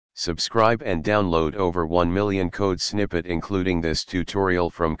Subscribe and download over 1 million code snippet including this tutorial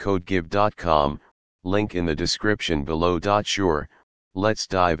from codegive.com, link in the description below. Sure, let's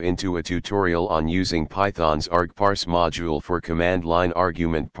dive into a tutorial on using Python's Argparse module for command line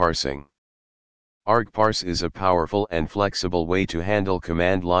argument parsing. Argparse is a powerful and flexible way to handle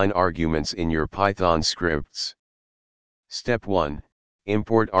command line arguments in your Python scripts. Step 1.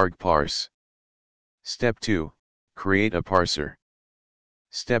 Import Argparse. Step 2. Create a parser.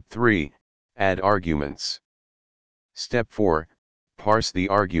 Step 3. Add arguments. Step 4. Parse the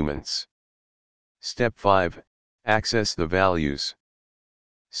arguments. Step 5. Access the values.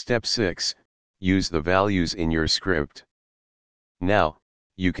 Step 6. Use the values in your script. Now,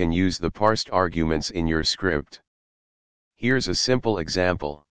 you can use the parsed arguments in your script. Here's a simple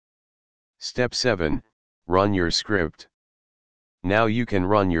example. Step 7. Run your script. Now you can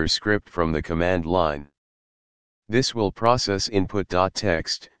run your script from the command line. This will process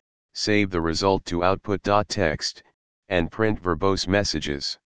input.txt, save the result to output.txt, and print verbose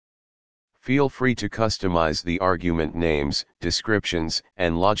messages. Feel free to customize the argument names, descriptions,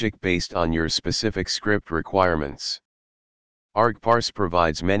 and logic based on your specific script requirements. Argparse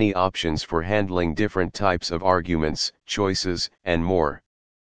provides many options for handling different types of arguments, choices, and more.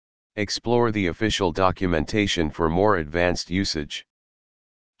 Explore the official documentation for more advanced usage.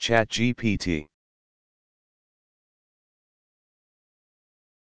 ChatGPT.